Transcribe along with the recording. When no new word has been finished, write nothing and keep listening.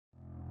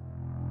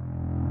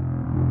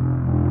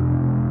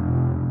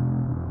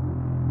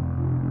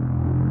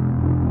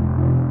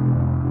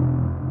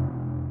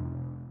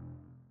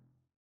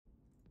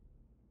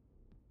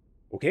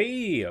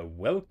Okay,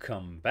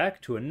 welcome back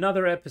to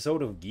another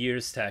episode of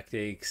Gears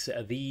Tactics,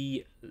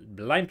 the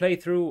blind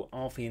playthrough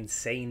of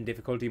insane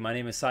difficulty. My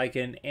name is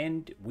Syken,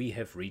 and we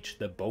have reached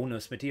the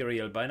bonus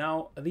material. By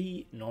now,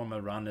 the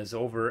normal run is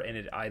over, and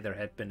it either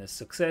had been a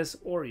success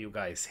or you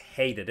guys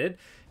hated it,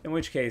 in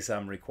which case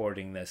I'm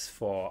recording this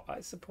for, I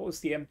suppose,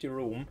 the empty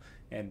room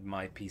and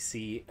my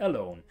PC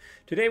alone.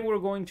 Today we're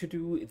going to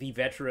do the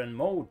veteran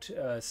mode,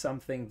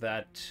 something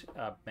that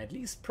at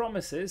least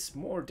promises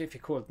more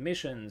difficult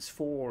missions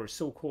for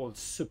so-called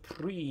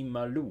supreme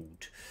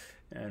loot.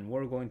 And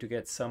we're going to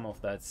get some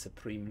of that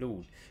supreme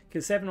loot.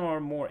 Kill 7 or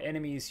more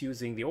enemies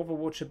using the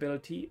Overwatch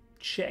ability.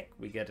 Check,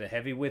 we get a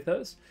heavy with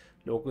us.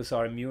 Locals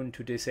are immune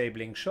to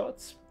disabling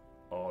shots.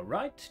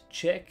 Alright,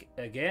 check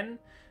again.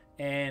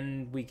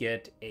 And we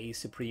get a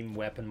supreme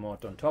weapon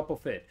mod on top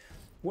of it.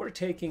 We're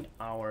taking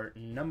our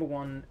number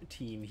one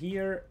team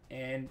here,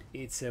 and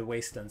it's a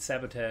wasteland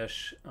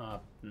sabotage.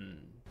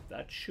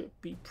 That should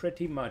be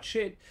pretty much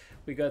it.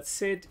 We got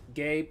Sid,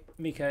 Gabe,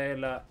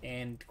 Michaela,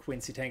 and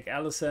Quincy Tank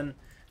Allison.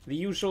 The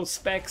usual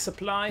spec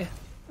supply,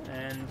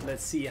 and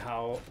let's see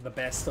how the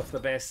best of the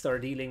best are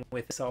dealing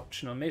with this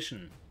optional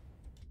mission.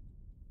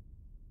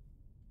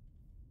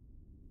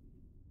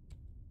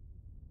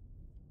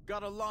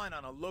 Got a line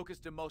on a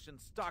Locust Emulsion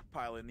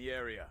stockpile in the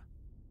area.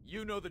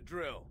 You know the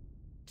drill.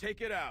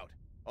 Take it out,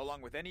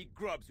 along with any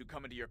grubs who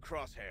come into your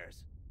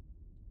crosshairs.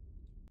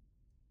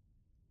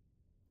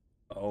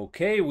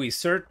 Okay, we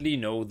certainly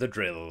know the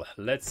drill.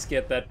 Let's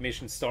get that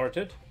mission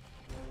started.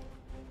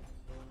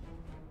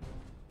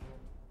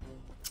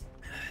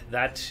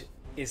 That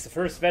is the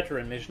first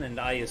veteran mission, and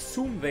I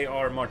assume they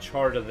are much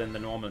harder than the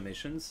normal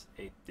missions.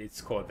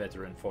 It's called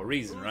veteran for a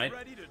reason, right?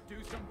 Ready to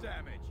do some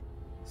damage.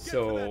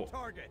 So,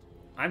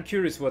 I'm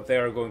curious what they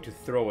are going to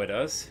throw at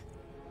us.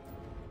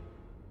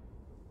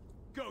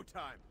 Go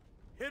time.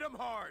 Hit 'em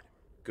hard.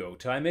 Go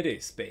time it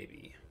is,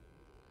 baby.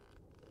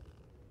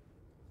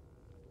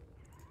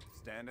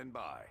 Standing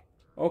by.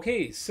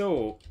 Okay,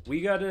 so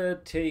we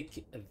gotta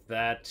take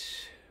that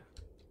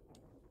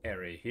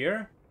area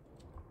here.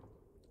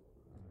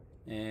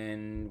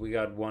 And we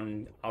got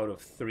 1 out of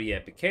 3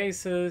 epic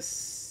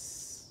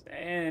cases.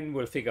 And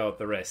we'll figure out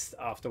the rest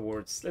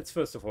afterwards. Let's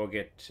first of all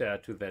get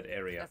to that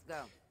area. Let's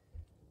go.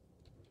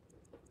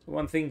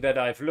 One thing that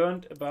I've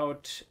learned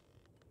about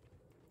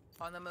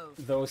On the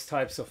move. those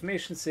types of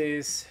missions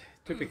is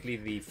typically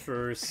the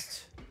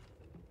first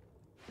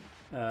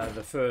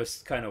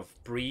kind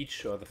of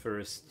breach or the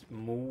first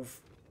move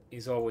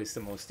is always the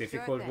most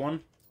difficult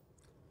one.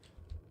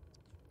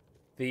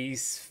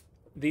 These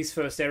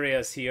first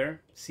areas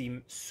here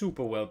seem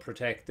super well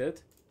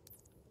protected.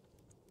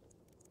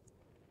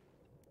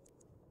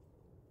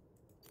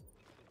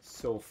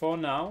 So for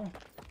now,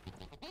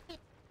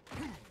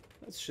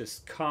 let's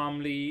just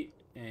calmly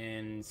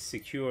and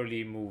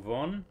securely move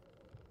on.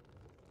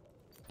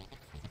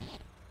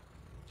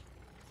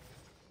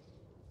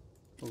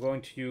 We're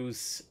going to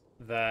use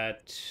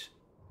that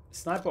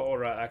sniper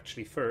aura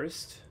actually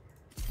first.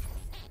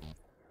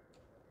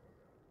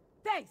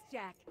 Thanks,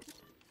 Jack.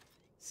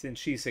 Since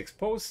she's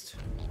exposed,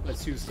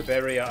 let's use the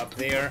barrier up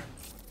there.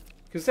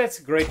 Because that's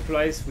a great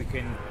place. We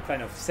can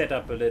kind of set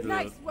up a little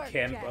Nice work,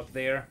 camp Jack. up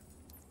there.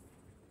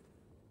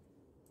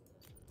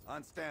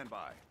 On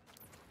standby.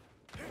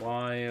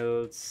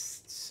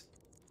 Whilst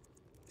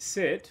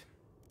Sid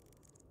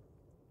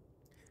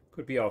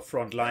could be our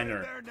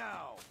frontliner. There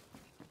now.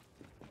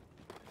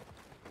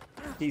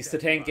 He's the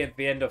tank at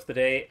the end of the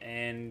day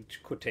and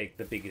could take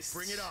the biggest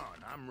Bring it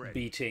on. I'm ready.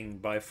 beating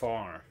by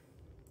far.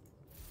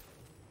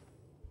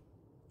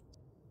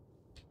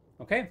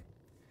 Okay.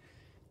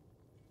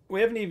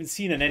 We haven't even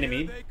seen an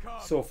enemy.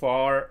 So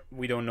far,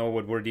 we don't know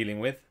what we're dealing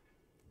with.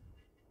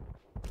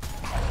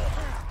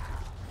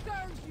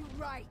 Serves you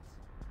right.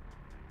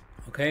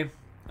 Okay.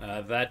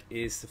 That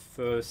is the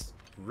first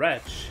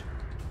wretch.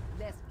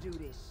 Let's do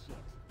this shit.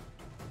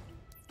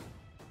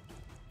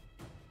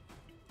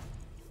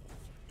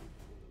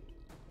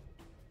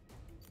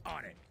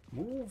 On it.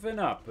 Moving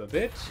up a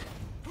bit.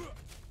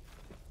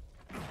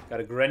 Got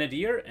a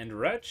grenadier and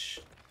wretch.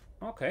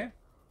 Okay.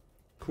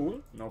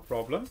 Cool, no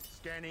problem.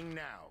 Scanning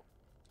now.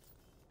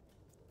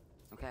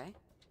 Okay.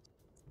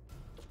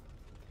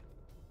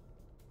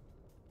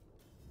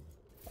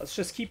 Let's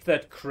just keep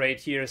that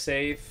crate here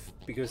safe,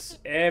 because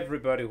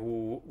everybody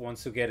who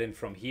wants to get in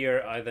from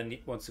here either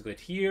wants to get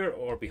here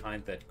or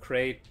behind that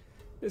crate.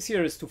 This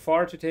here is too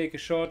far to take a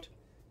shot.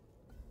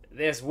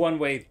 There's one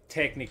way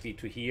technically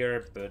to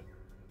here, but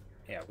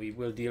yeah, we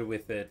will deal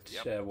with it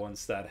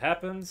once that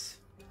happens.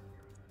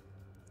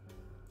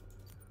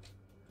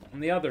 On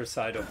the other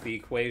side of the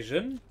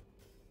equation,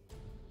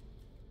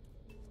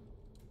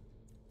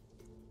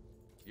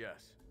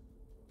 Yes.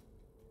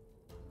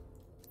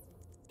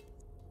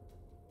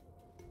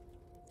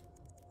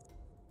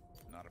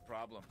 Not a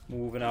problem.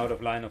 moving out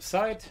of line of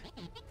sight.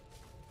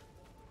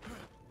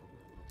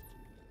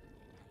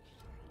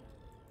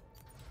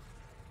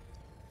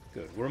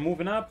 Good, we're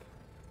moving up.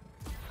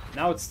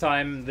 Now it's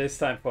time, this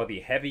time for the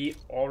heavy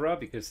aura,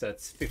 because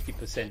that's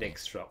 50%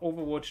 extra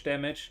Overwatch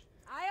damage.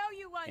 I owe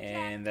you one.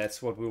 And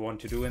that's what we want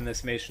to do in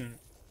this mission.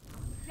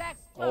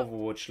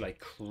 Overwatch like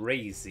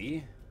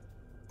crazy.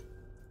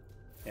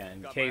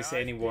 And in case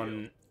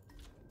anyone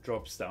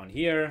drops down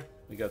here,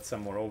 we got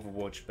some more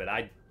Overwatch, but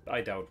I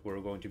doubt we're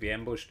going to be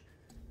ambushed.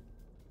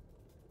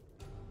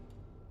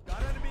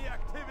 Got enemy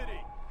activity.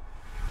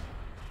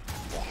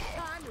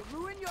 Time to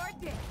ruin your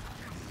day.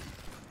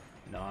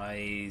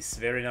 Nice,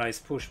 very nice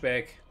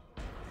pushback.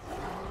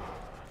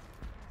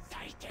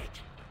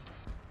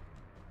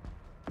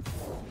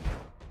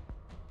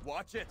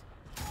 Watch it.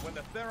 When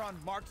the Theron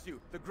marks you,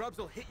 the grubs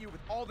will hit you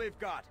with all they've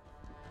got.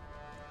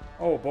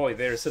 Oh boy,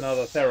 there's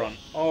another Theron.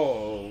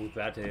 Oh,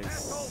 that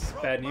is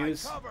bad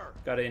news.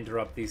 Gotta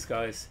interrupt these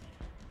guys.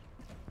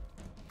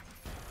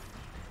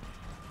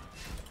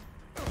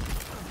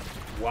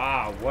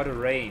 Wow, what a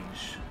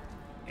range.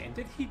 And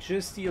did he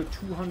just deal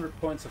 200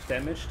 points of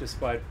damage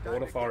despite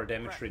all of our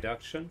damage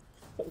reduction?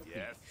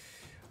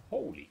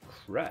 Holy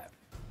crap.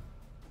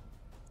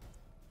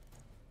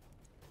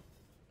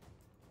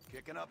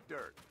 Kicking up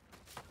dirt.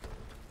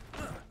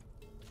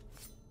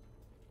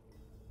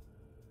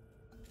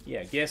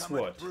 Yeah, guess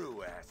what?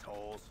 Through,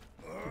 assholes.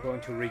 You're going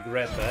to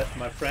regret that,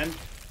 my friend.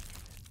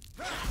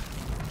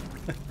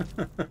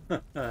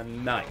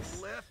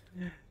 Nice.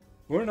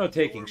 We're not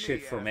taking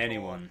shit from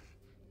anyone.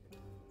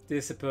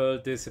 Disciple,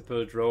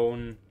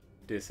 drone,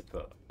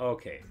 disciple.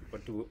 Okay,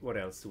 what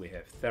else do we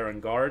have? Theron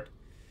Guard.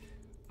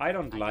 I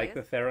don't like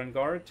the Theron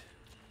Guard.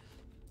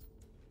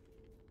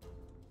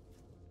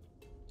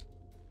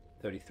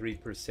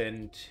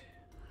 33%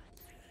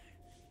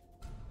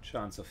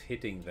 chance of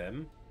hitting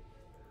them.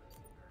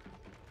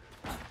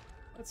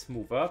 Let's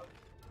move up.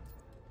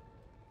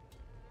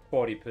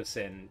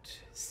 40%.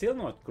 Still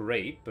not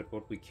great, but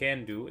what we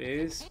can do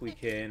is we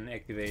can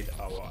activate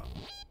our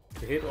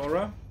hit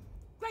aura.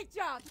 Great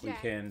job, We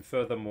Jack. can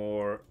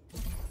furthermore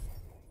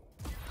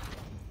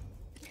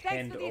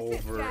hand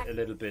over a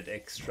little bit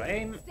extra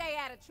aim. Stay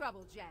out of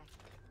trouble, Jack.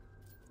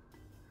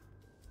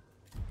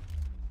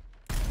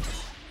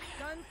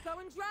 Gun's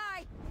going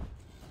dry.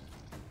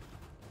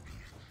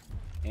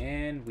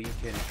 And we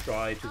can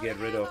try to get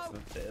rid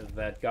of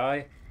that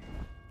guy.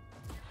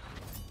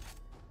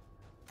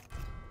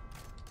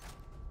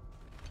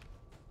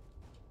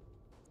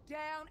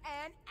 Down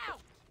and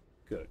out.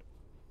 Good.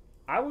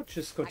 I would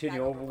just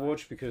continue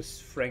Overwatch because,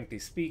 frankly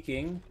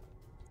speaking,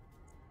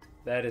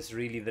 that is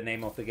really the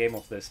name of the game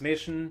of this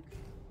mission.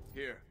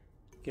 Here.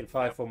 Kill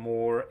 5 or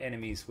more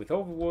enemies with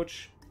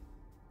Overwatch.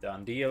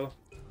 Done deal.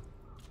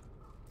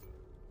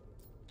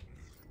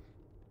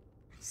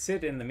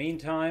 Sit in the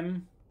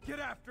meantime. Get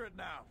after it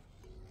now.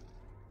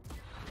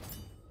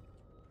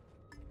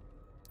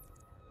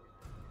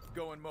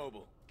 Going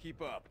mobile.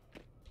 Keep up.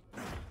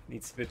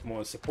 Needs a bit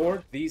more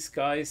support. These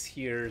guys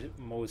here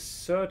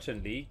most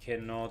certainly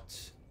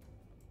cannot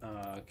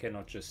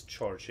just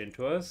charge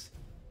into us.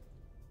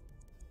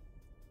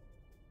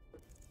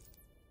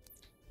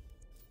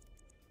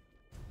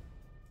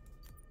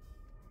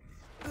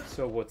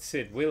 So what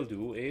Sid will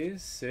do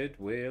is Sid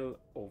will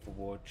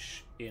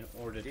Overwatch in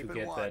order to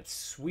get that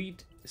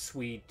sweet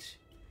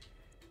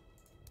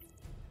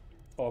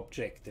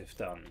objective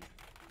done.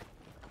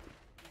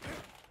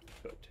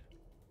 Good.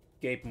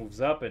 Gabe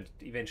moves up and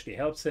eventually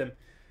helps him.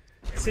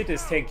 Sid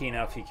is tanky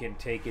enough, he can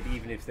take it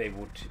even if they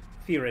would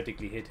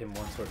theoretically hit him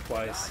once or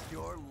twice.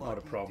 Not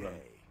a problem.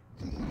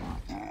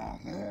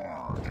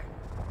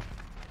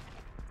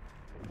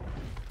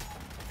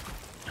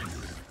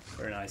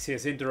 Very nice. He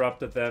has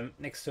interrupted them.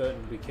 Next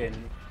turn we can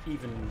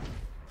even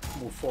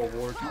move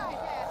forward.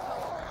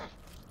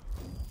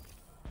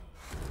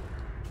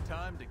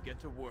 Time to get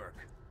to work.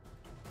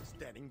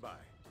 Standing by.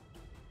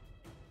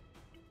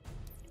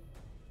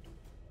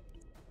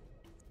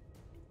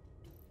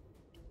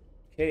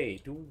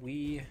 Okay, do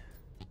we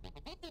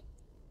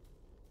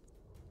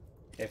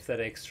have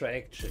that extra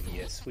action?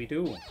 Yes, we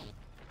do.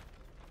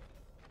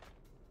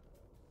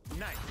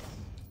 Nice.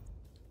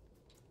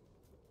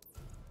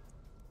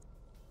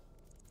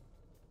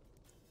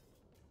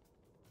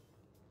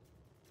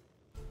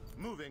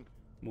 Moving.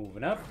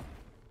 Moving up.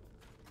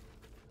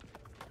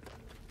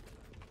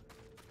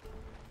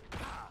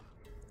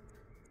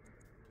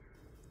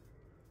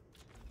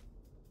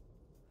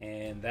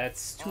 And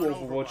that's 2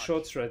 Overwatch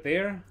shots right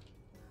there.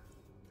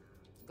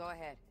 Go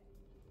ahead.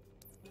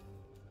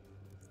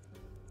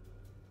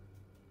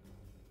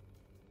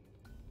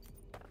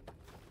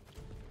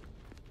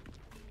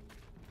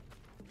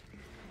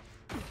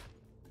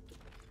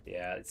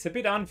 Yeah, it's a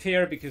bit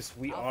unfair because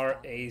we are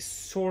a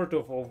sort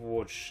of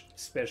Overwatch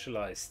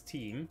specialized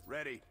team.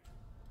 Ready.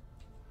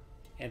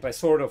 And by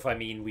sort of, I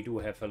mean we do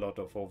have a lot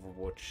of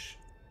Overwatch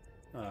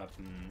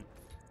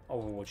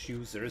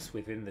users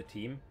within the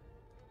team.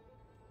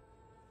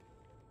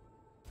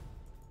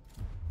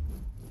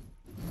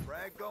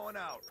 Frag going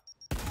out.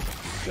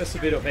 Just a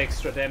bit of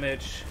extra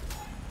damage.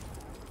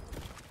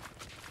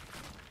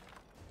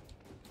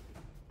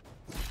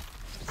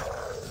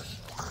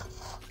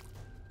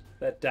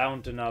 That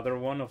downed another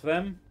one of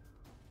them.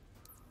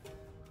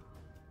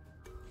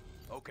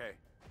 Okay.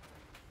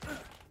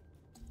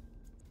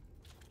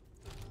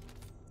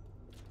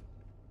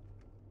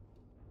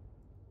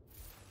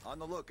 On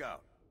the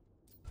lookout.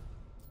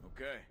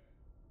 Okay.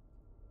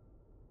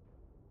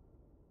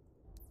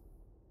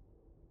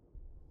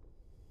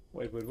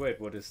 Wait,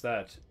 what is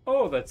that?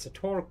 Oh, that's a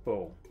torque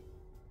bow.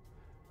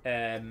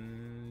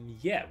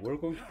 Yeah, we're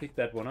going to pick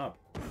that one up.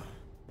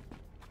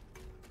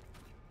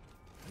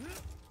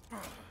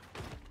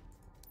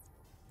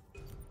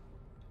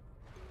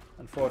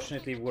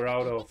 Unfortunately, we're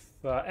out of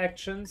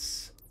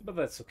actions, but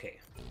that's okay.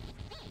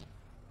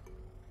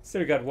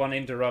 Still got one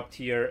interrupt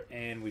here,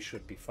 and we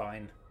should be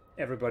fine.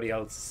 Everybody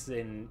else is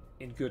in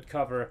good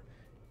cover,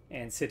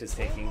 and Sid is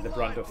taking the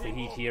brunt of the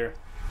heat here.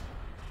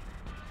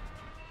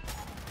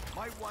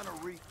 Might want to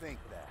rethink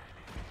that.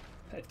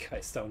 That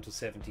guy's down to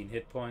 17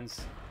 hit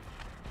points.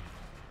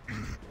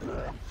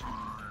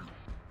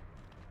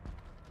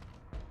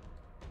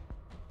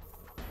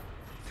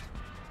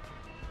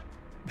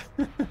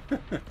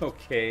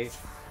 Okay.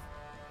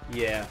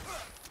 Yeah.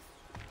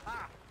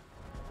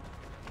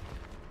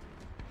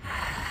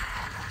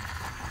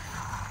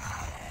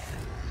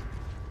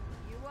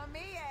 You and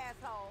me,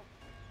 asshole.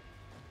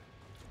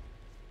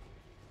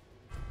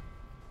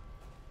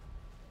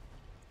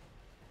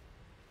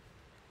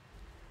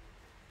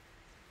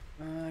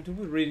 Do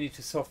we really need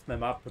to soften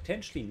them up?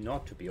 Potentially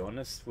not, to be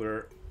honest.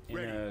 We're in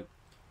a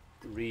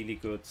really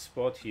good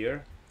spot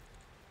here.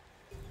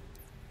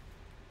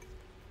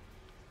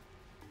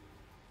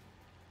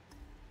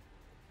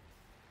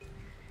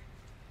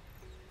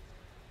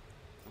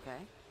 Okay.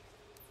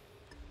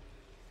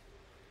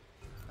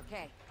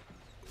 Okay.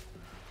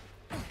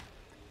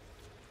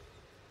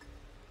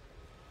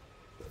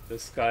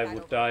 This guy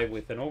would die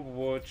with an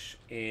Overwatch,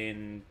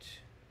 and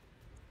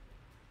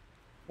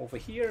over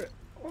here,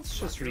 let's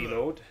just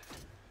reload.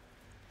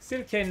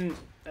 Still can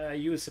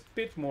use a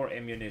bit more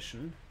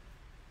ammunition.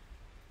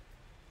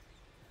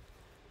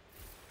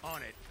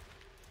 On it.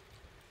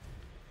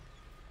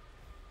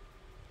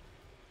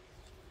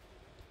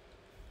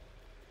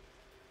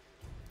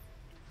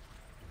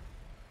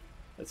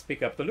 Let's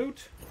pick up the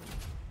loot.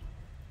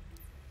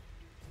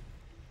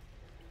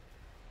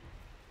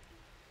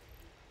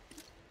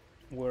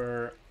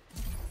 We're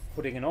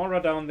putting an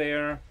aura down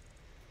there,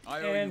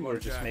 and we're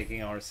just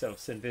making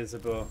ourselves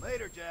invisible.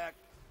 Later, Jack.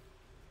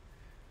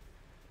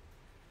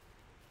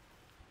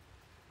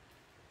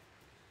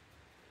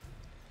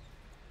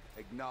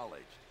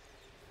 Acknowledged.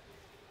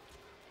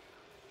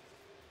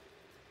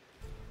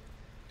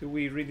 Do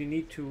we really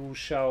need to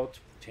shout?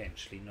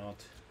 Potentially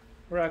not.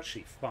 We're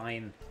actually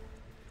fine.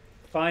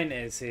 Fine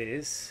as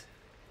is.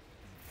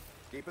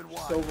 Keep it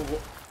Just wide.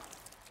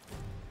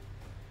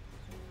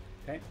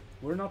 Okay,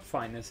 we're not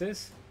fine as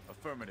is.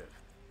 Affirmative.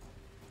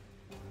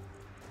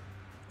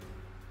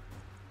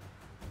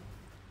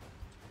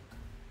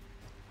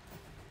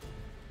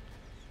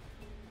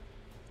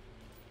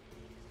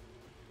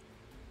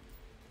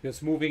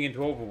 Because moving into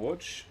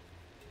Overwatch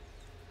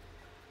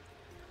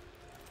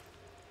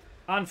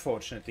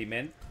unfortunately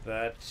meant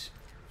that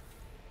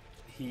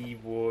he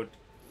would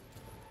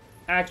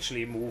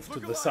actually move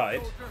to the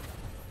side.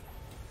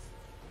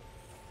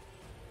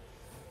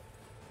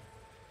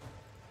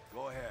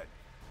 Go ahead.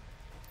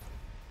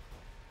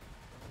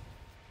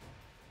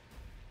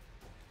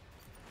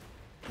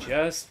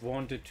 Just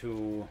wanted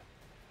to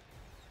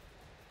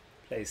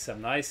play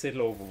some nice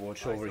little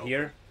Overwatch over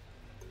here.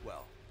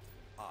 Well,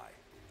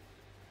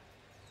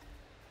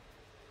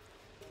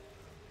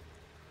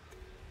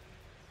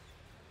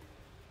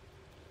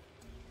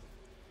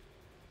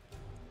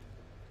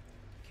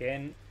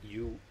 Can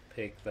you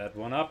pick that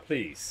one up,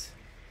 please?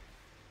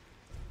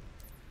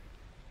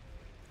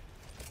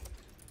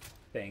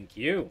 Thank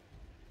you.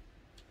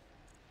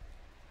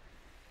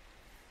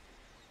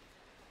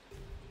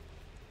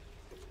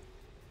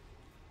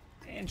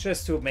 And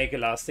just to make a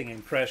lasting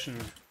impression,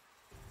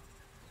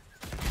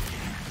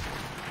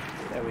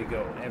 there we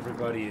go.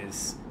 Everybody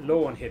is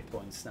low on hit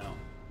points now.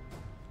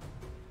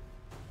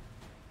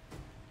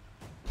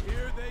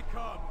 here they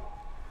come.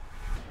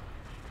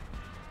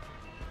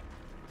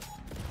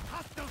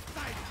 Hostile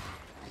sight.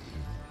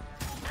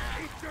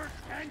 Eat dirt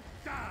and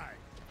die.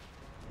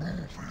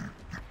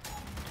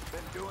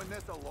 Been doing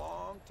this a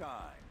long time.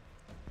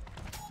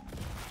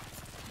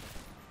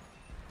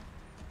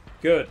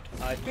 Good.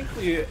 I think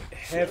we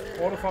have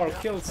all of our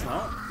kills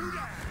now.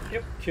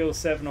 Yep, kill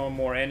 7 or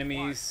more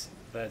enemies.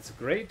 That's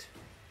great.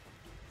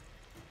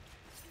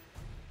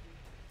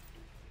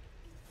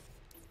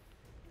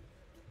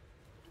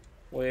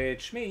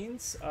 Which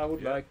means I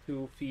would like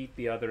to feed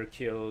the other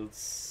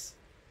kills,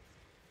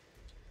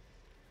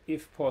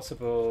 if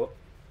possible,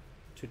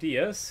 to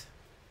Diaz.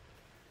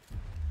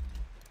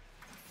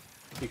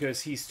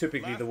 Because he's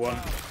typically the one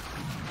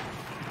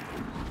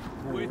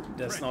who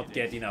does not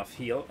get enough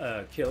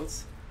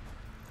kills.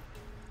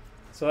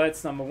 So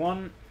that's number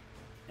 1.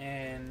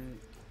 And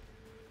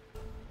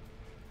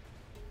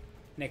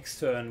next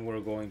turn we're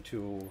going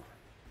to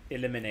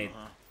eliminate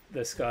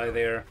this guy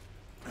there.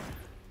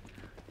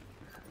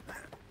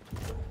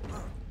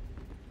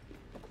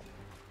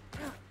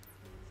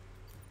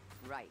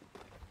 Right.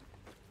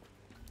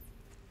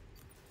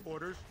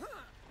 Orders.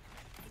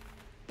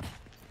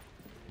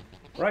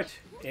 Right,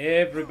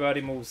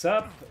 Everybody moves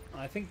up.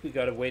 I think we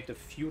gotta wait a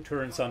few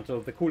turns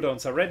until the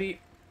cooldowns are ready.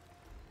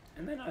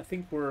 And then I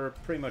think we're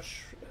pretty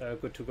much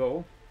good to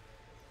go.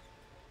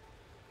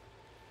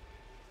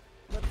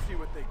 Let's see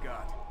what they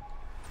got.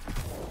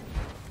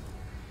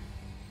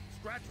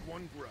 Scratch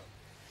one grow.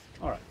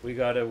 Alright, we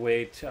gotta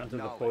wait until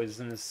the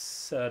poison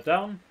is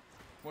down.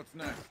 What's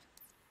next?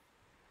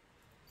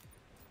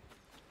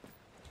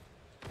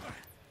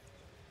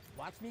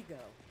 Watch me go.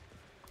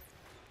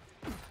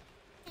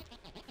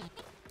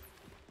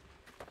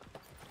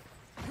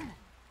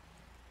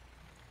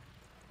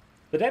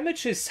 The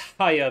damage is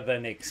higher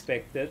than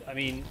expected. I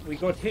mean, we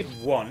got hit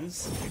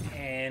once,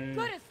 and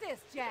Good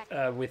assist, Jack.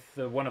 with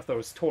one of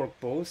those torque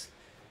bows,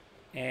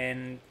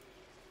 and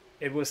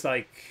it was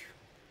like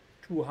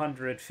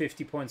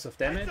 250 points of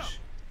damage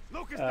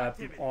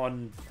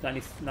on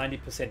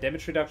 90%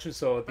 damage reduction.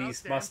 So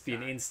these must be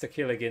an insta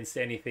kill against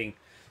anything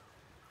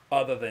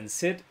other than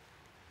Sid.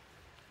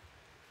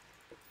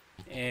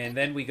 And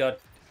then we got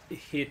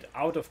hit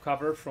out of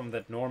cover from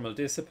that normal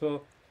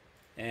disciple,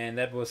 and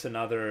that was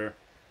another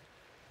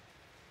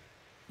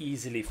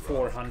easily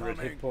 400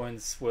 hit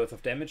points worth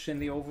of damage in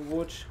the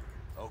Overwatch.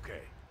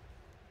 Okay.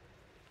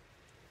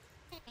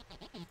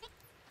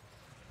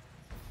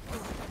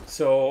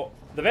 So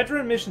the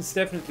veteran missions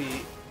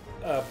definitely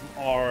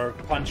are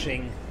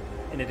punching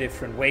in a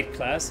different weight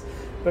class,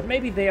 but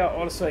maybe they are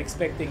also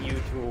expecting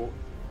you to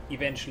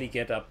eventually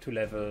get up to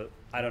level,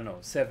 I don't know,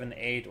 7,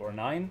 8 or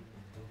 9.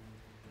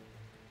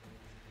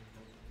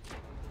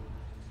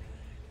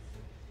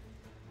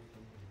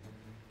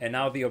 And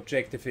now the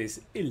objective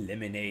is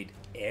eliminate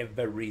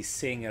every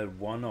single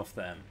one of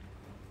them.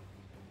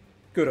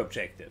 Good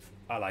objective.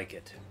 I like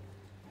it.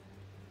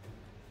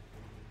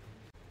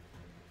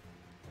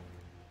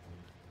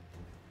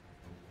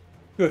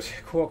 Good.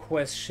 Core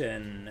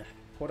question.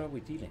 What are we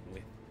dealing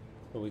with?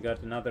 So we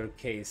got another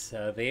case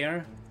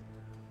there.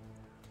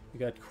 We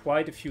got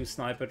quite a few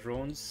sniper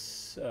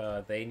drones.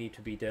 They need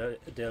to be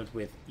dealt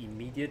with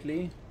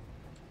immediately.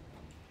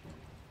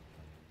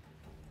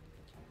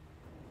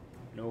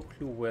 No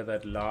clue where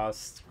that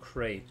last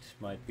crate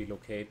might be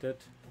located.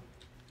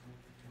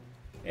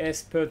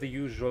 As per the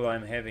usual,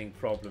 I'm having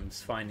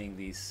problems finding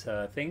these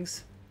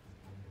things.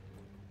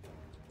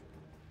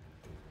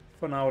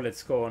 For now,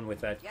 let's go on with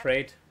that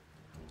crate.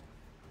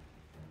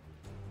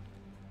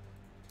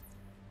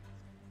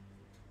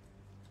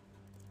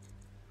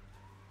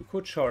 We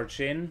could charge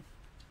in,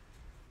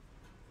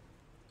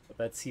 but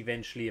that's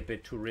eventually a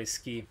bit too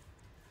risky.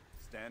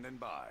 Standing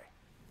by.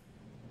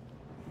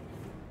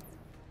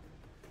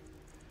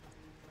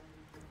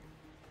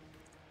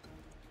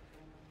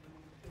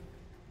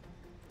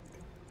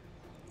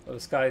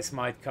 Those guys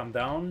might come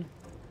down.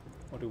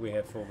 What do we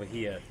have over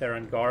here?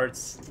 Theron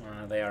guards.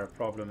 They are a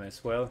problem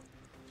as well.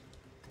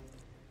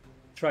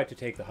 Try to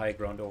take the high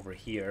ground over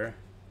here.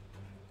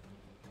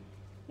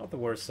 Not the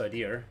worst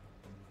idea.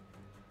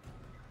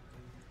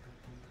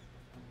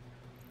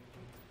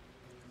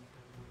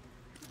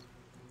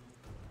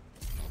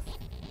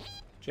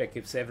 Jack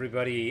gives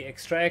everybody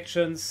extra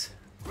actions.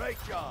 Great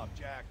job,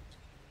 Jack.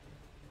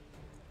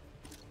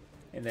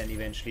 And then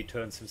eventually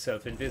turns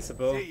himself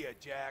invisible. See ya,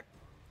 Jack.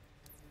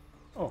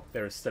 Oh,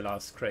 there's the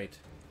last crate.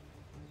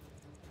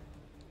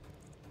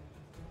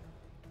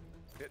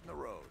 Hitting the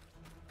road.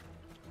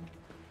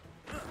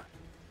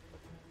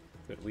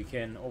 Good, we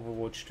can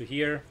overwatch to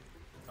here.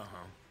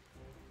 Uh-huh.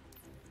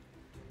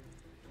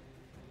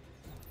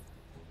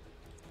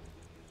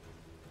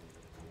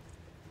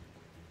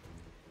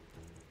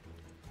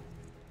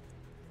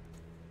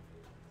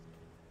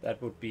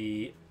 That would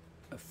be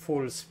a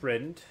full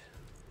sprint.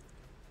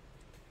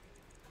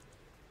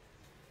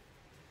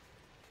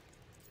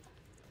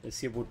 This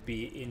here would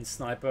be in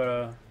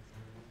sniper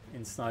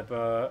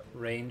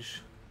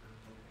range.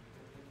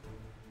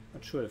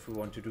 Not sure if we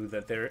want to do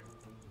that. There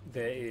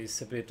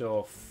is a bit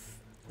of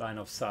line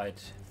of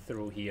sight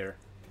through here.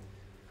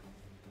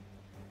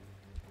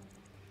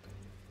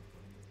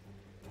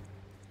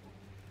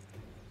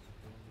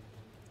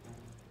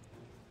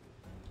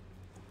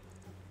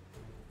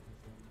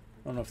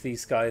 None of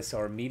these guys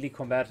are melee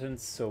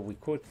combatants, so we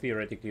could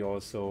theoretically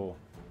also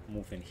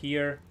move in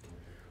here.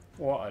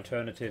 Or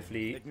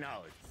alternatively,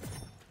 Acknowledge.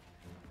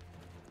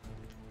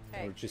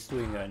 we're just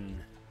doing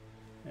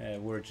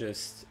an we're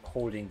just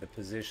holding the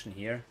position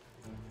here.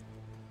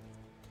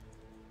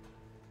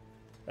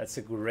 That's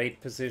a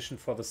great position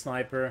for the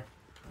sniper.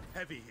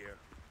 Heavy here.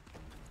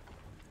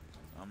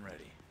 I'm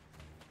ready.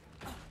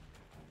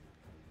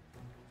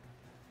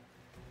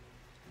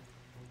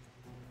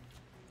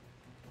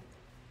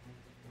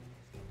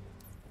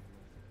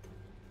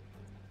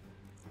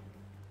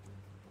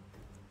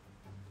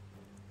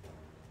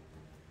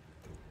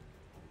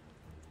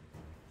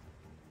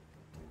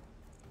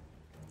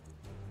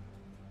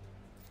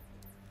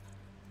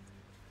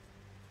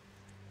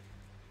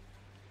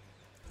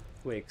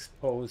 We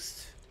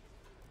exposed.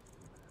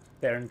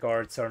 Baron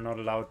guards are not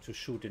allowed to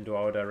shoot into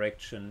our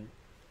direction.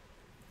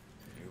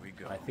 Here we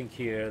go. I think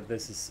here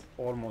this is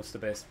almost the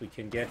best we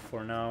can get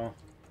for now.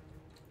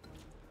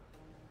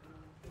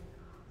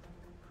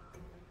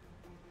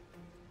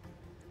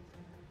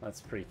 That's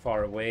pretty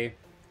far away.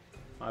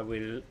 I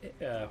will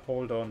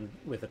hold on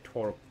with a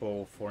torque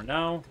bow for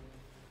now.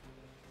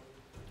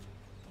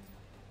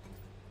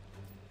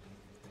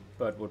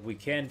 But what we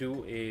can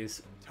do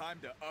is Time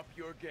to up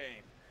your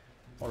game.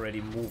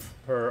 already move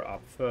her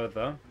up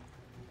further.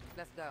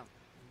 Let's go.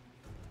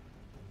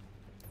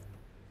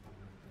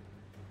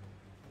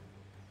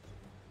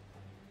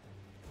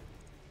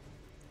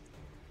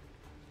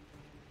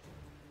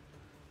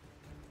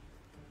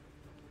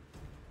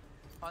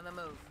 On the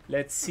move.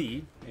 Let's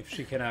see if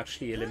she can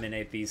actually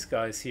eliminate these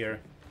guys here.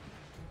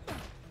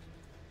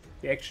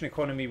 The action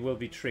economy will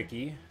be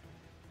tricky.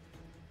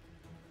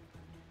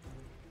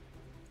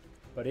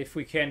 But if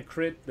we can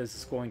crit, this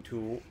is going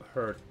to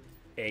hurt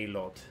a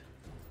lot.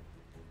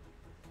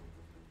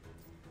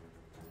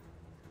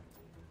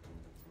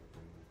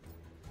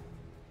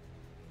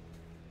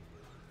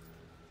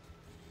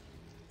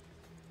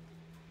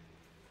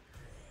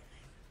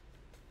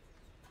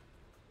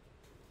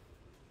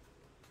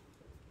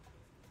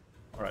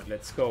 Alright,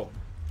 let's go.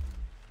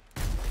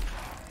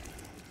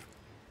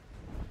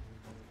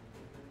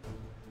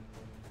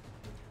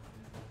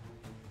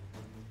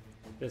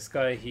 This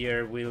guy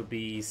here will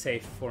be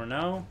safe for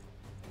now.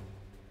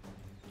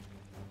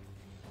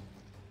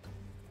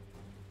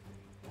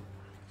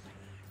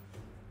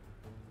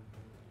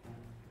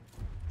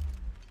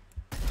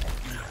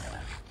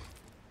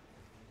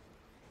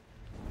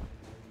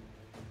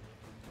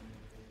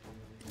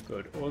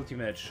 Good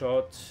ultimate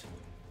shot.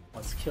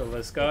 Let's kill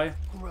this guy.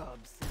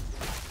 Grubs.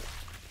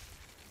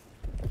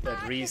 That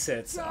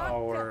resets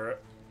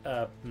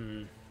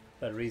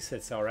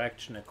our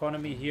action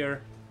economy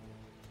here.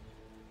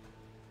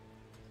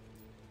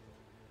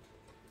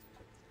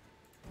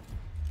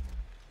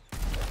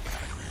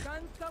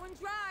 Gun's going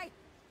dry.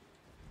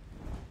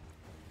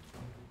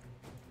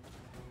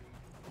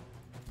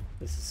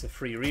 This is a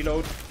free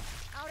reload.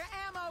 Out of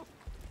ammo.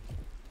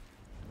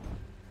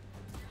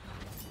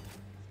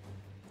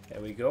 There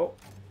we go.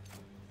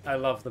 I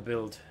love the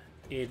build.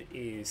 It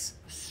is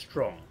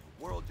strong.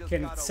 World just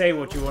Can got a say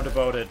what little you want better.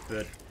 about it,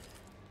 but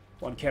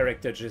one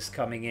character just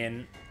coming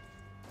in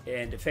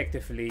and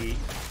effectively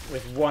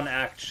with one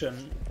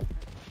action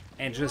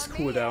and just On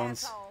me,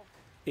 cooldowns asshole.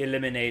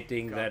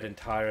 eliminating that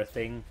entire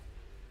thing.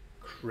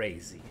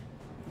 Crazy.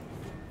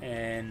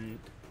 And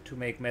to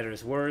make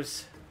matters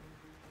worse,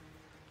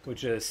 we're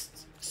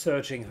just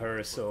searching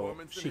her so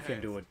Performance she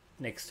can do it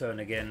next turn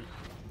again.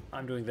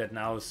 I'm doing that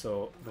now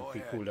so that Go the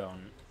ahead. cooldown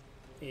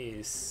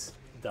is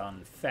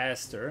done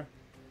faster.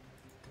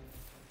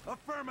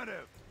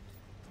 Affirmative.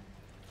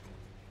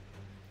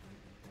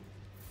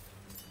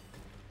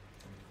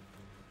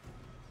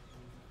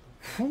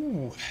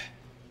 Whew.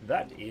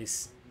 That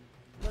is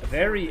a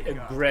very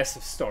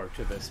aggressive start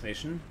to this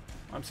mission.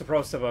 I'm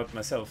surprised about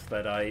myself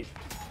that I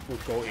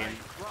would go in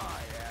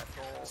Try,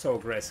 asshole. so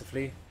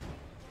aggressively.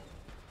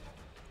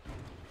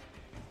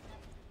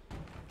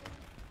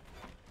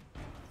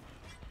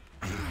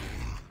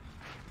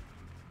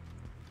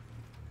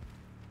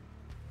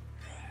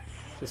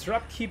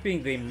 Disrupt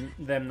keeping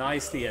them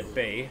nicely at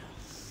bay.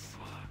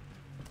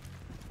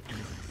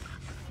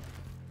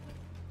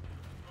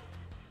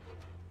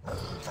 They're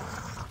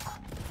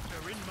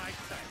in my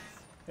sights.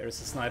 There's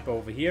a sniper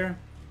over here.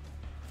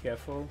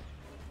 Careful.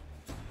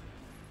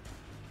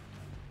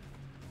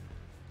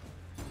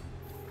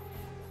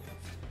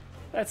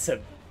 That's a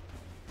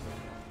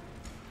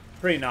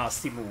pretty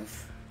nasty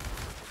move.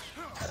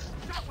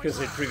 Because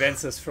it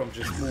prevents us from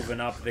just moving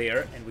up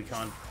there and we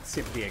can't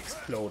simply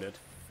explode it.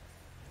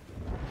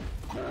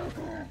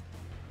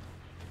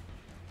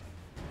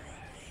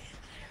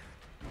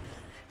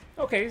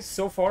 Okay,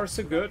 so far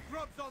so good.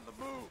 Grubs on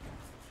the move.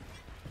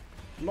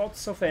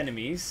 Lots of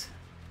enemies.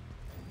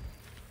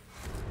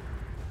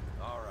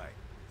 All right,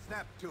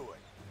 snap to it.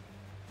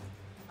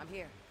 I'm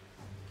here.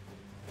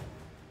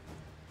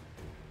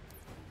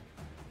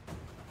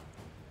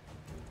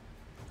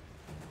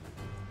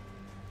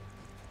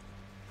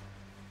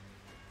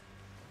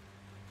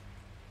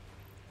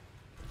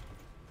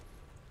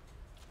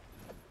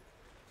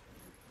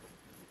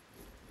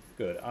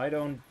 Good. I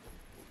don't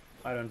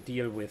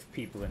deal with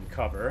people in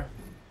cover.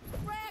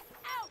 Frag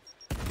out.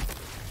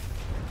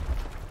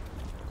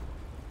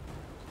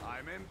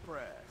 I'm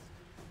impressed.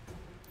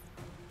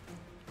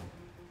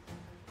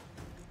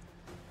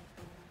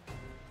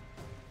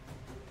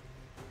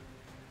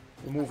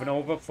 We're moving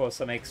over for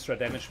some extra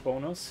damage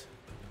bonus.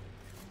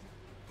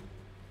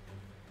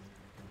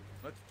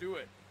 Let's do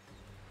it.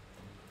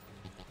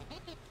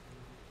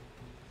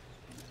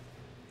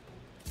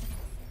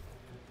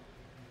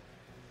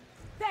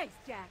 Thanks,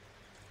 Jack.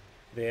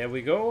 There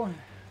we go.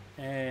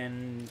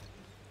 And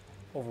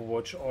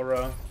Overwatch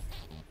aura.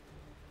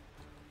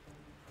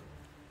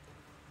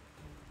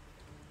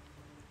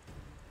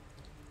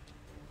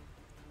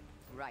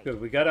 Right.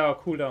 Good, we got our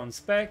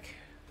cooldowns back.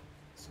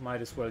 So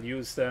might as well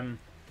use them.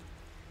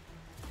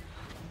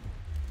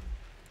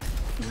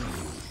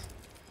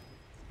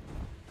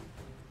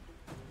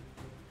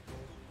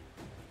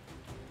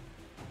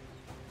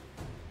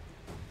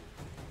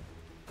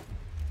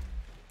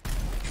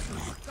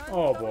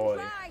 Oh boy,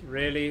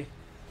 Really?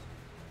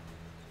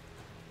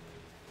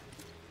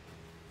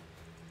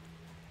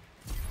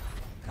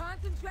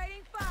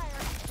 Concentrating fire.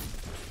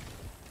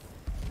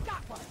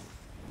 Got one.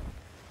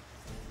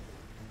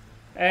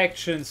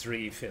 Actions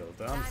refilled.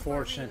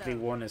 Unfortunately,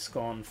 one is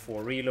gone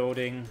for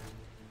reloading.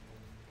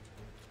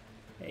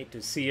 Hate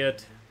to see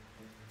it.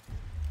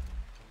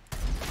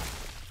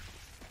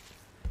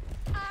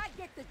 I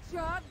get the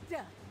job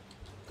done.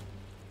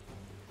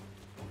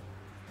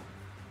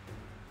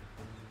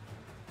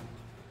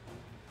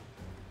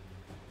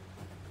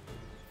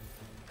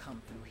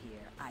 Come through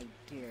here, I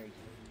dare you.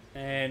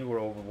 And we're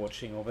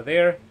overwatching over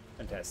there.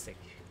 Fantastic.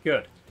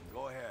 Good.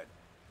 Go ahead.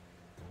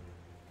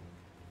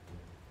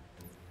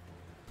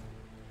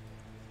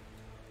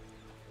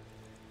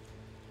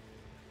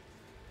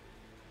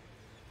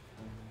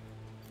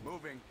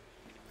 Moving.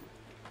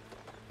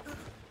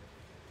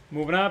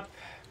 Moving up.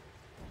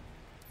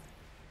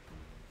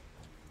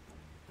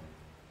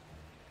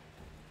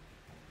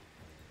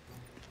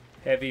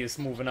 Heavy is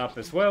moving up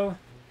as well.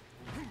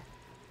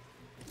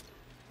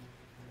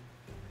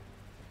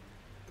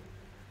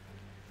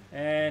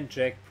 And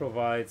Jack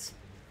provides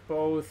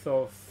both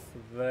of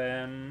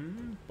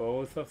them,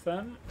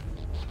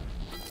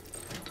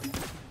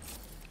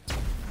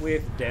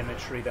 with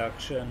damage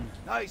reduction.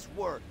 Nice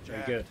work, Very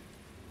Jack. good.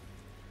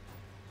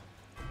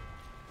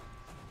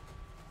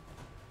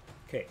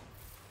 Okay,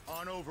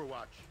 On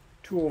Overwatch.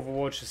 2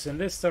 overwatches in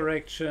this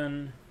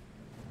direction,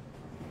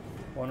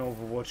 1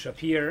 overwatch up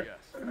here. Yes.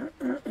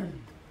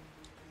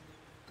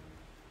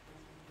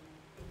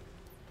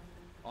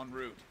 En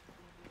route.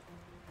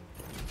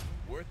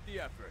 Worth the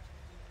effort.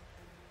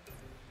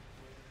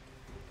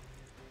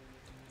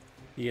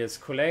 He has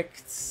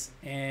collects,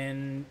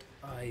 and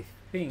I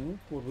think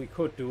what we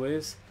could do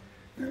is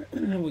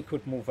we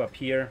could move up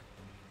here.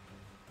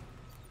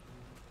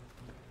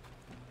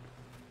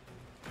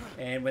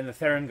 And when the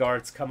Theron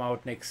guards come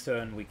out next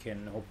turn, we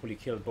can hopefully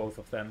kill both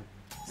of them.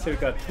 Still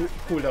got 2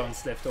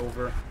 cooldowns left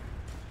over.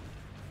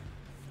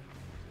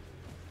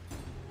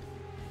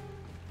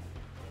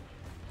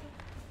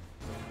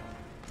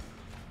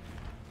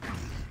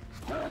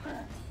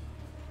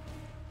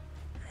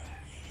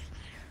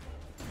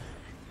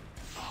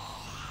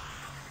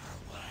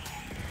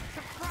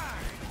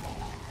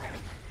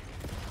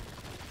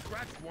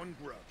 Scratch one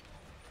grub.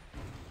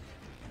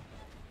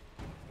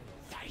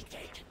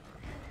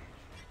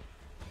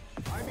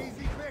 I'm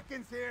easy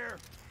pickings here.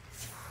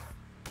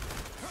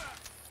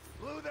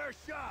 Blew their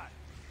shot.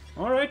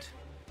 All right.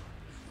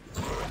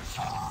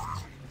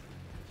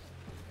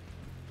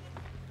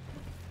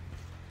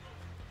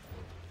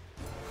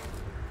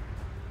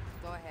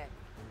 Go ahead.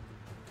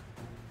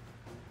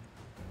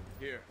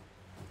 Here.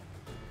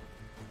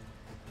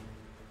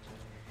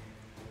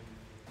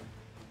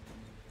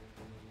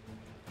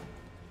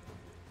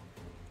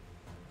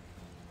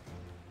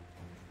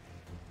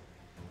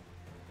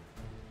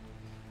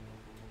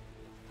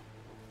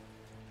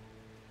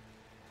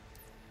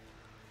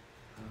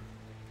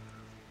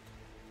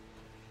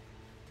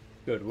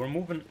 Good, we're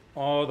moving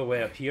all the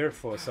way up here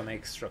for some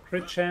extra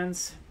crit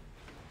chance.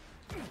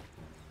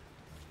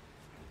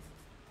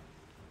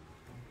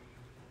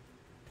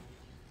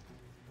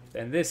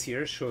 And this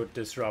here should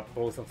disrupt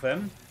both of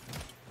them.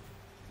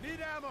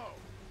 Need ammo.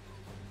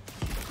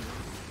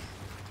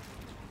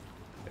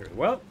 Very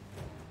well.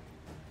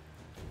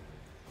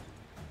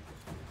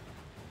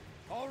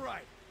 All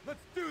right,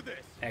 let's do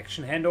this.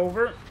 Action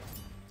handover.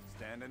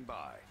 Standing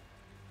by.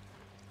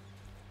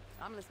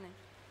 I'm listening.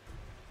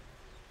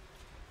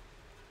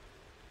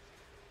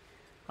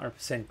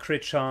 100%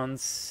 crit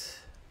chance.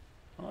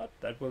 Oh,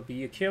 that will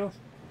be a kill.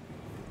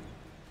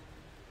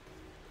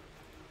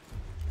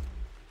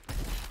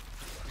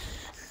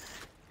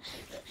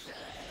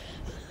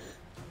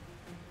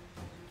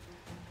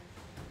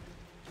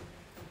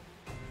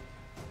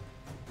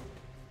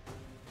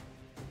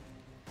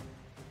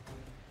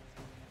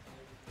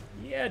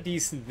 Yeah,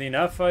 decent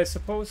enough, I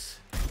suppose.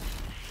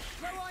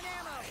 Low on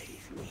ammo.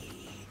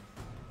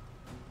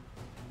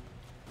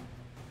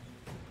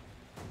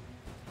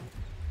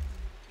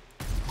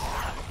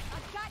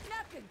 I've got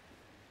nothing.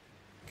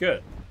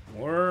 Good.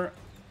 We're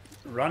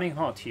running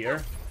hot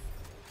here.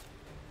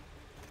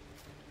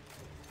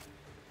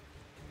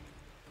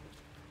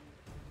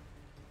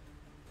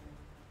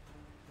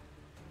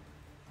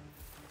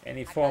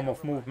 Any form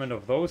of movement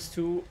of those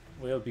two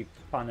will be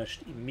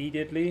punished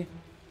immediately.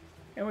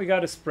 And we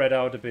gotta spread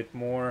out a bit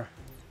more.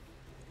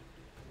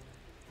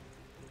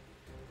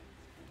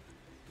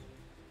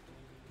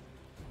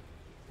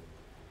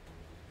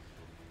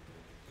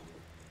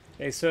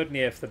 They certainly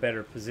have the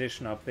better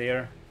position up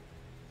there.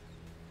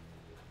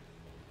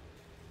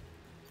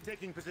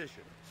 Taking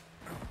position.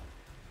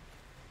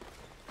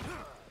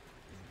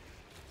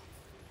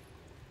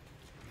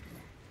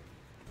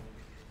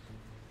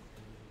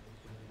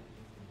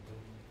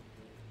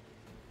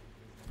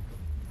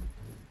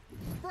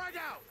 Frag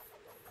out.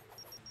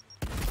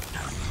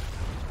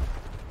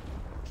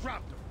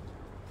 Dropped him.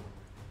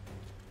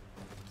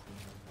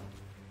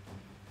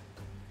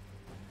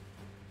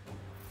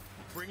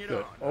 Bring it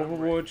Good. on.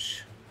 I'm ready.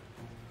 Overwatch.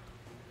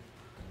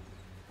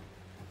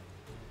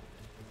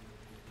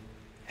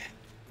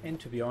 And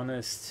to be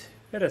honest,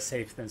 better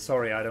safe than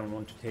sorry. I don't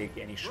want to take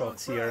any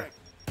shots here.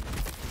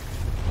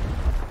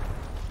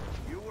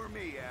 You or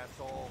me,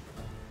 asshole.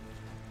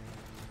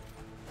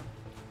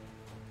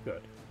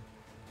 Good.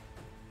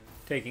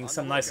 Taking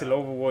some nice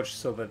little overwatch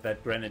so that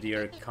that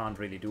grenadier can't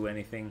really do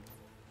anything.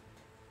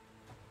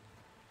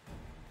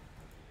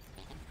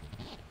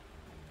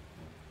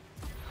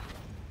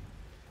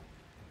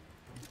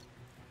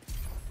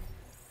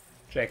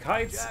 Jack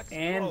hides,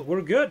 and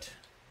we're good.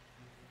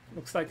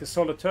 Looks like a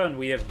solid turn.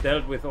 We have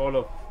dealt with all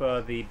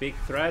of the big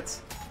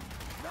threats.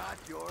 Not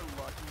your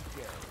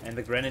lucky day. And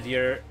the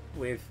grenadier,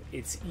 with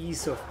its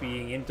ease of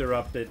being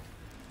interrupted,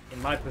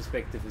 in my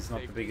perspective, is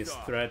not the biggest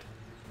threat.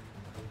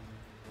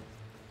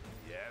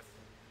 Yes.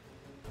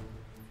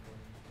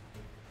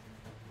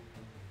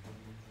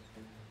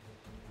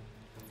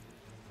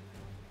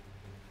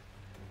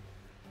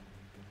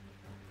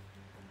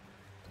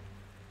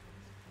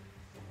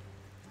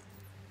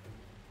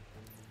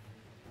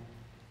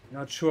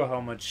 Not sure how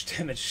much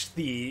damage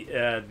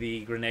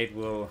the grenade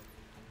will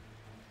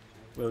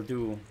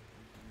do,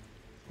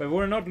 but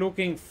we're not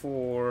looking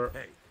for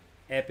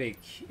epic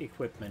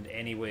equipment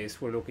anyways.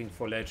 We're looking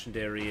for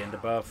legendary and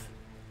above.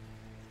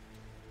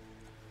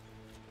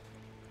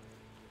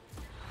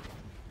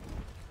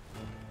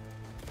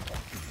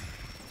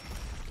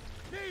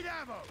 Need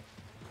ammo.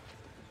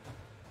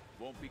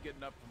 Won't be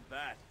getting up from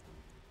that.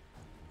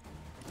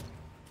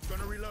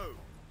 Gonna reload.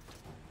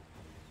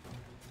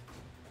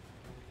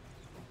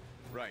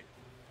 Right.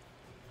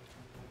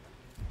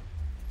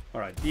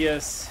 Alright,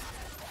 Diaz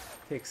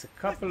takes a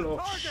couple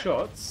of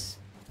shots.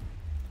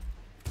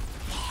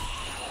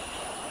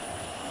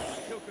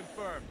 Kill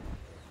confirmed.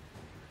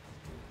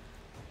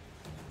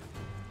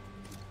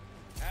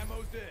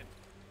 Ammo's in.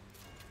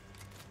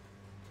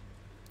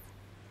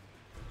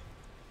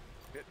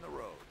 Hitting the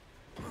road.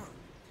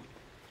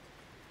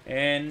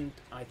 And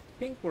I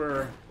think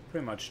we're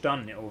pretty much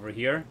done over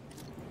here.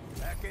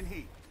 Back in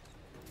heat.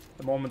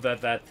 The moment that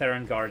that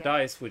Theron guard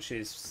dies, which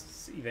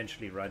is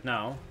eventually right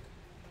now,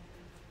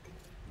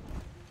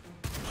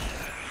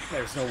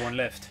 there's no one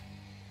left.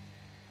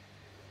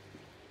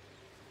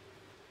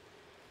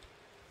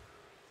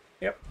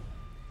 Yep.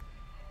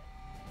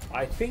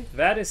 I think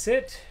that is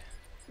it.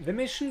 The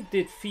mission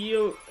did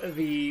feel,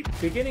 the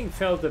beginning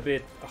felt a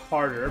bit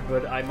harder,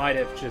 but I might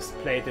have just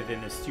played it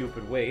in a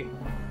stupid way.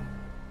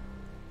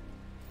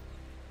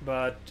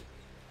 But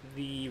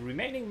the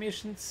remaining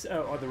missions,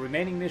 or the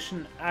remaining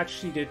mission,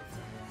 actually did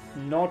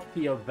not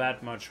feel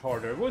that much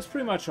harder. It was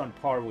pretty much on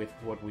par with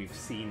what we've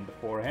seen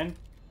beforehand.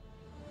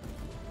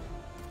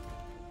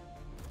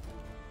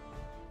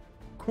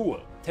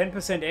 Cool.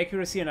 10%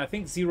 accuracy, and I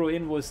think zero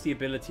in was the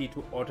ability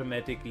to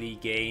automatically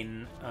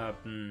gain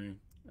an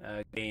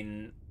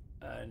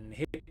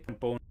hit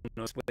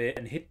bonus,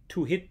 and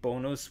hit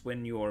bonus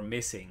when you're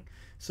missing.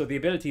 So the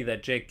ability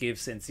that Jack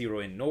gives and zero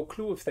in, no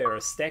clue if they are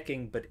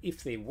stacking, but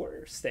if they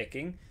were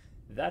stacking,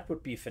 that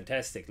would be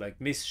fantastic.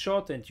 Like miss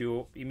shot and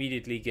you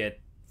immediately get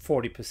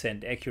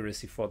 40%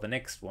 accuracy for the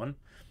next one.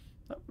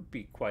 That would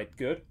be quite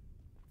good.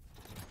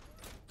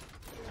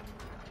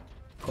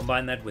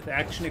 Combine that with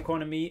action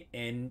economy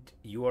and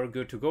you are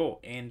good to go.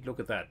 And look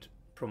at that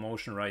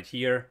promotion right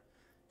here.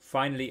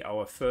 Finally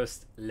our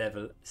first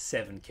level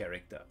 7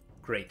 character.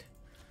 Great.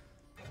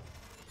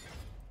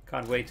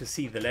 Can't wait to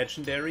see the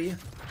legendary.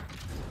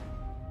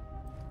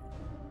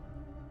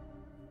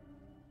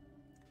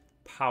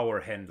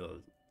 Power handle.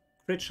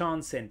 Crit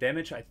chance and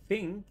damage. I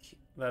think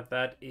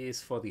that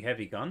is for the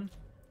heavy gun.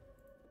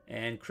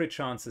 And crit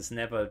chance is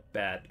never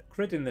bad.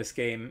 Crit in this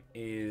game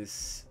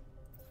is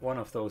one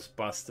of those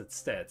busted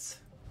stats.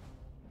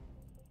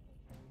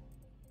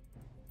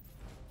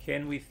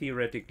 Can we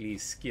theoretically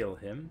skill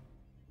him?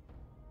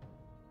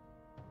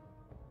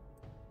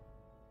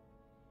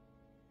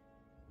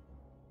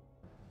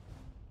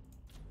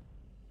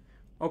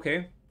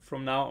 Okay,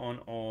 from now on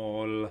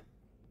all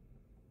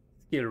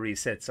skill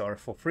resets are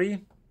for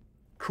free.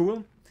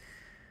 Cool.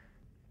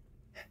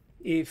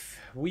 If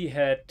we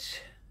had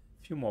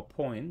a few more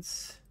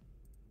points,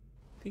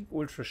 I think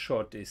Ultra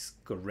Shot is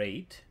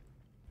great.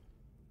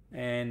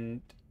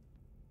 And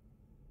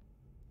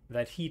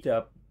that heat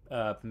up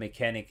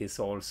mechanic is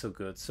also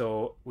good.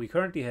 So we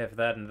currently have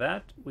that and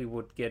that. We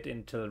would get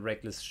into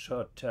Reckless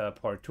Shot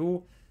Part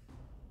 2.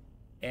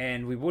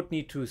 And we would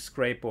need to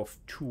scrape off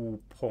 2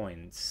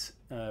 points.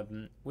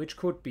 Which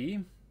could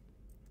be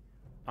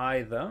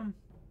either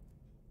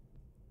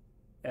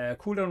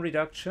cooldown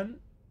reduction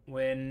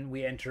when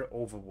we enter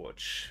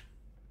Overwatch.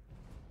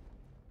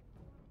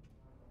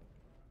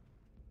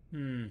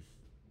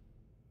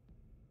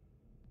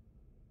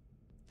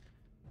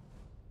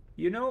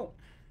 You know,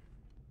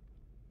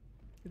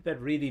 did that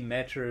really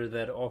matter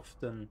that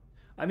often?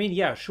 I mean,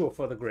 yeah, sure,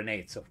 for the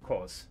grenades, of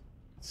course.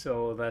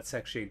 So that's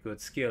actually a good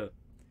skill.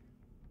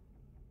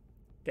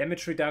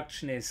 Damage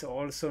reduction is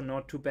also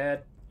not too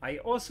bad. I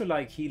also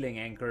like Healing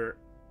Anchor.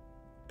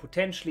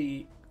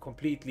 Potentially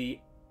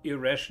completely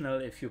irrational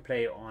if you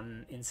play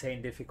on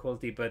insane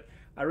difficulty, but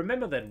I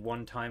remember that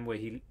one time where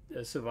he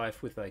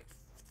survived with like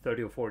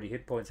 30 or 40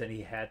 hit points and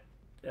he had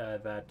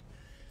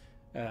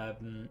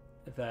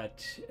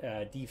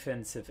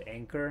defensive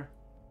anchor.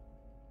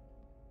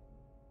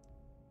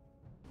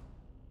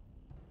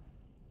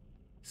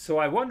 So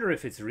I wonder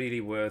if it's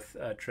really worth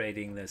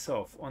trading this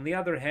off. On the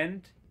other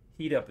hand,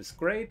 heat up is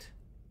great.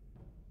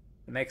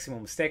 The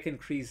maximum stack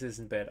increase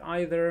isn't bad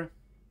either.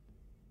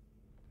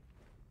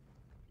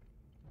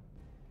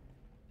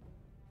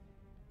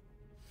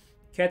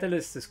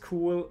 Catalyst is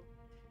cool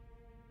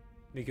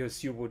because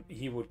he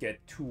would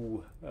get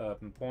 2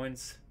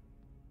 points.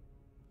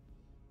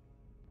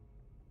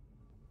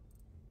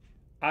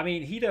 I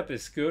mean, heat up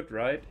is good,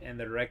 right? And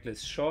the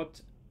reckless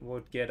shot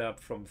would get up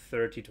from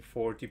 30 to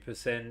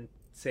 40%.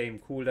 Same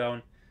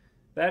cooldown.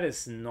 That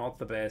is not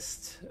the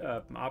best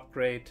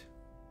upgrade.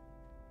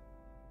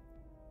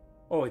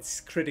 Oh, it's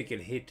critical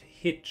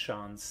hit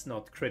chance,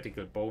 not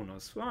critical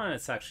bonus. Well,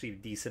 it's actually a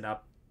decent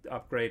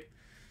upgrade.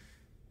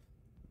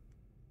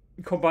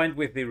 Combined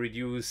with the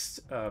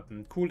reduced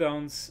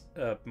cooldowns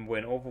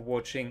when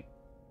overwatching,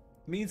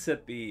 means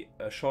that the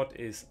shot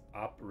is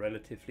up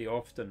relatively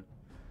often.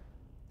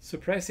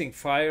 Suppressing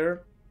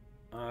fire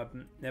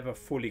never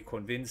fully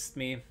convinced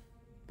me,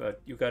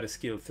 but you gotta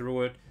skill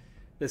through it.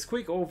 This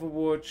quick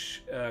overwatch,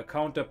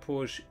 counter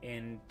push,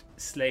 and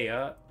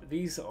Slayer,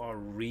 these are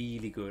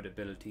really good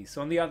abilities.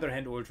 On the other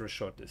hand, Ultra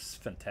Shot is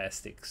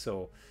fantastic.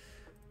 So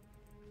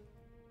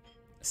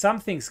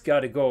something's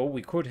gotta go.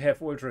 We could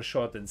have Ultra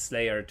Shot and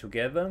Slayer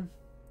together,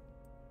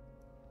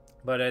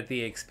 but at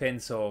the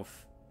expense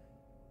of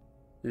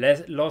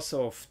loss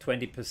of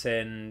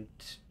 20%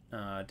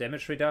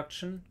 damage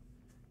reduction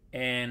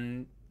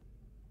and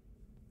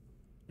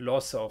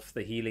loss of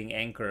the healing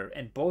anchor,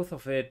 and both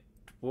of it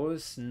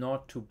was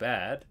not too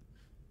bad.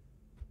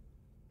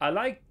 I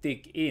like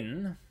Dig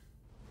In.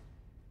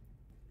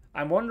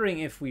 I'm wondering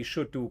if we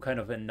should do kind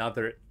of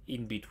another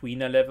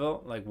in-betweener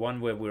level, like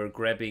one where we're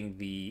grabbing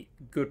the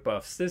good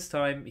buffs this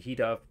time, heat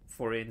up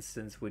for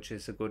instance, which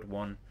is a good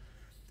one,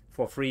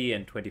 for free,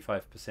 and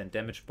 25%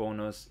 damage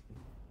bonus.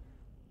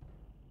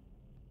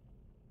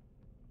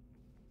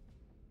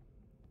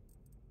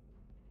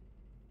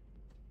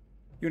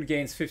 Unit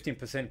gains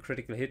 15%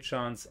 critical hit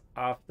chance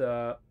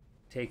after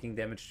taking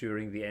damage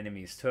during the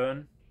enemy's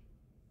turn.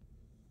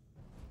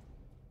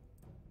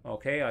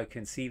 Okay, I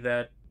can see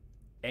that.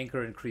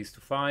 Anchor increased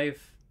to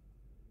 5.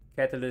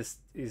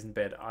 Catalyst isn't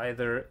bad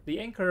either. The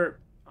anchor,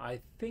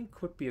 I think,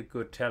 could be a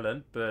good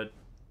talent, but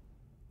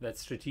that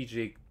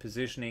strategic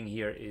positioning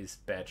here is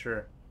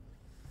better.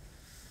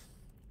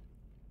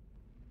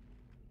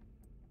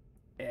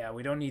 Yeah,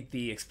 we don't need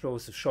the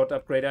explosive shot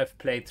upgrade. I've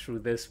played through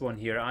this one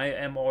here. I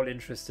am all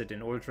interested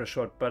in Ultra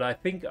Shot, but I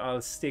think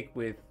I'll stick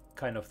with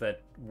kind of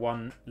that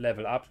 1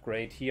 level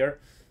upgrade here.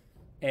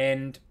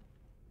 And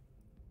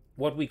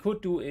what we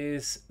could do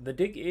is the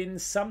Dig In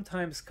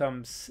sometimes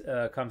comes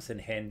in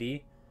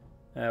handy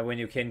when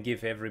you can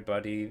give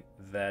everybody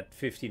that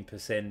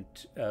 15%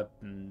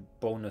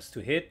 bonus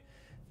to hit.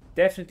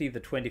 Definitely the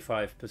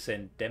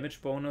 25%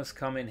 damage bonus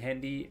come in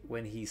handy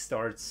when he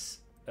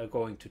starts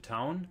going to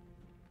town.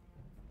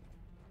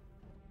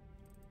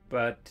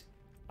 But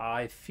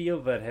I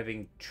feel that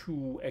having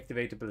 2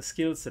 activatable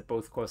skills that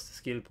both cost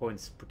skill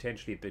points is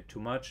potentially a bit too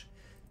much.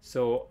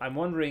 So I'm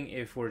wondering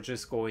if we're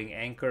just going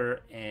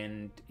anchor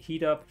and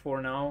heat up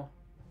for now.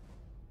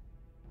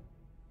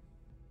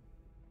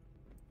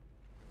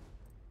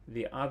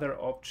 The other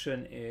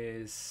option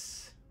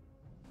is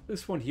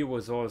this one here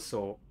was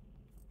also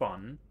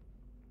fun.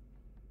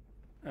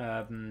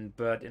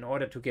 But in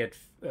order to get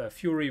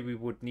Fury, we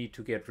would need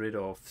to get rid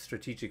of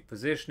strategic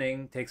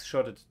positioning. Takes a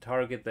shot at a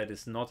target that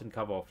is not in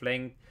cover or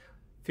flank.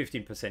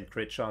 15%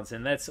 crit chance,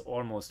 and that's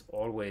almost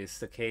always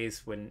the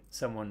case when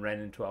someone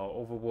ran into our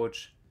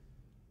Overwatch.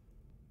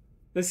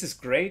 This is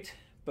great,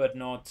 but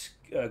not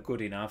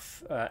good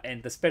enough.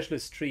 And the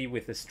specialist tree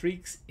with the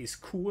streaks is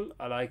cool.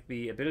 I like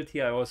the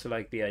ability. I also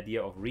like the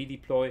idea of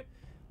redeploy,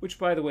 which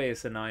by the way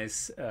is a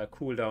nice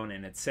cooldown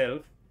in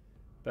itself,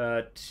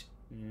 but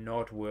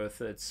not worth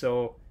it.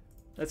 So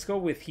let's go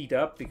with heat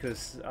up,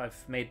 because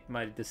I've made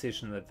my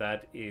decision that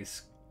that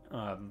is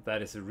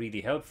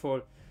really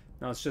helpful.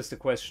 Now it's just a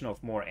question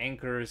of more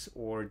anchors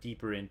or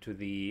deeper into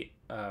the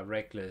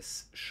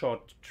reckless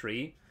shot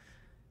tree.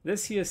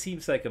 This here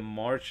seems like a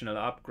marginal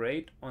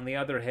upgrade. On the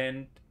other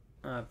hand,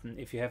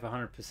 if you have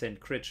 100%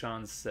 crit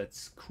chance,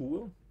 that's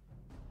cool.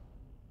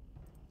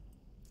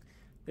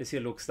 This here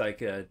looks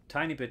like a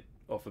tiny bit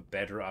of a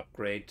better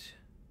upgrade.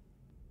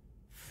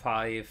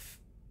 5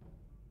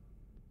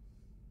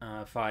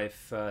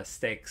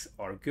 stacks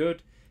are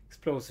good.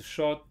 Explosive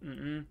shot,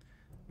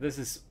 this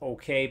is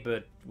okay,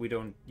 but we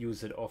don't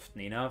use it often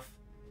enough.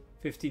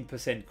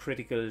 15%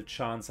 critical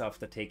chance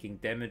after taking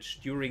damage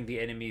during the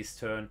enemy's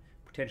turn.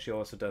 Potentially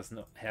also doesn't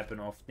happen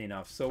often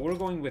enough. So we're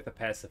going with the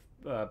passive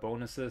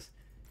bonuses.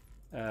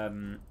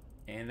 And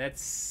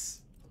that's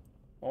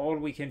all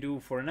we can do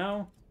for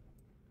now.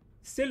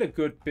 Still a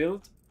good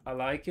build. I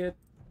like it.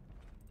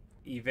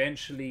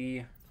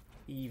 Eventually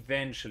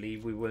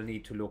we will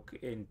need to look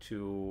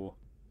into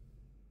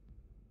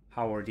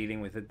how we're dealing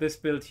with it. This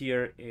build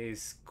here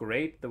is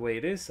great the way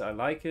it is. I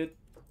like it.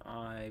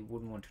 I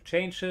wouldn't want to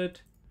change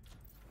it.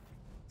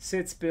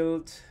 Sid's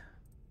build,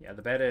 yeah,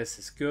 the badass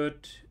is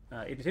good.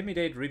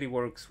 Intimidate really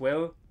works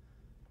well.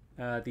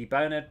 The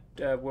bayonet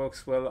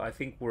works well. I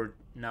think we're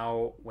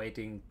now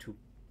waiting to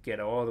get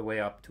all the way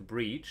up to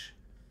breach,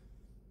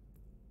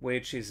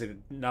 which is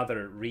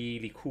another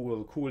really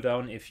cool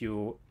cooldown. If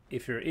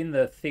you're in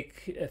the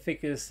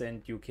thickest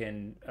and you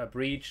can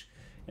breach,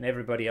 and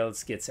everybody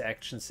else gets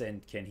actions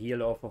and can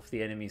heal off of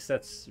the enemies,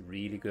 that's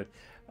really good.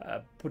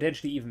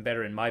 Potentially even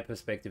better in my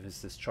perspective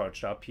is this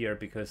charged up here,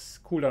 because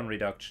cooldown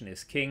reduction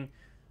is king.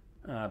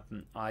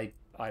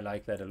 I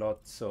like that a lot.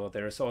 So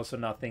there's also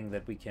nothing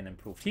that we can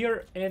improve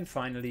here. And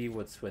finally,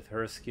 what's with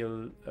her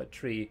skill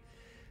tree?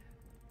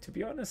 To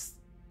be honest,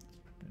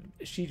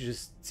 she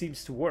just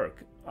seems to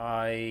work.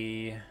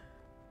 I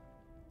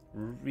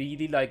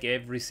really like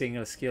every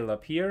single skill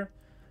up here.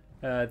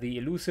 The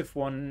elusive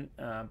one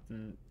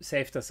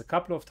saved us a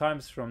couple of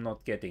times from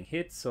not getting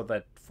hit, so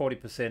that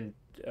 40%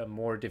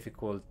 more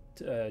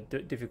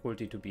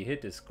difficulty to be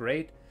hit is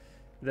great.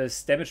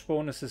 This damage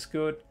bonus is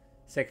good.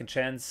 Second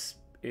chance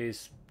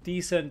is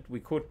decent. We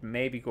could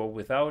maybe go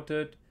without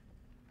it.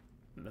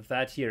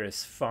 That here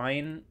is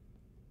fine.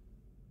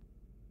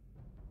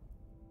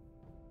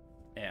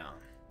 Yeah,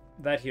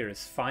 that here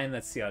is fine.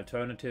 That's the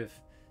alternative.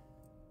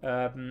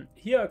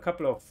 Here are a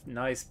couple of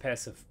nice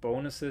passive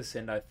bonuses,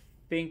 and I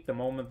think the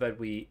moment that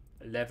we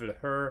level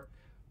her,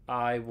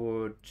 I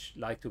would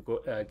like to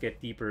go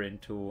get deeper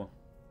into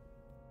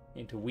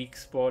weak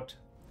spot.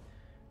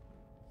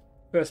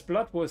 First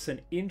Blood was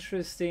an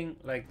interesting,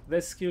 like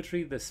this skill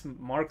tree, this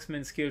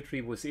marksman skill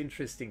tree was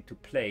interesting to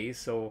play,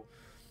 so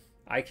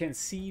I can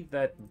see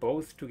that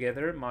both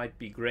together might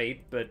be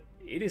great, but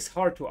it is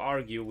hard to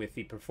argue with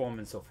the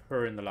performance of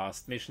her in the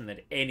last mission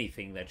that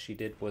anything that she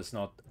did was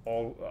not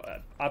all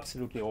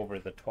absolutely over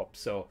the top.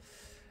 So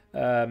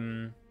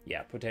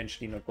yeah,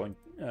 potentially not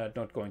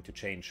going to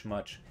change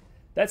much.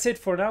 That's it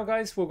for now,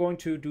 guys. We're going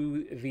to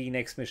do the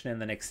next mission in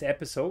the next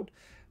episode,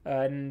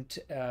 and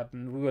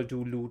we will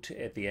do loot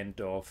at the end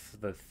of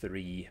the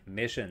 3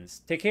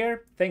 missions. Take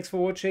care, thanks for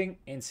watching,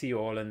 and see you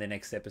all in the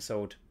next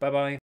episode. Bye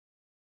bye.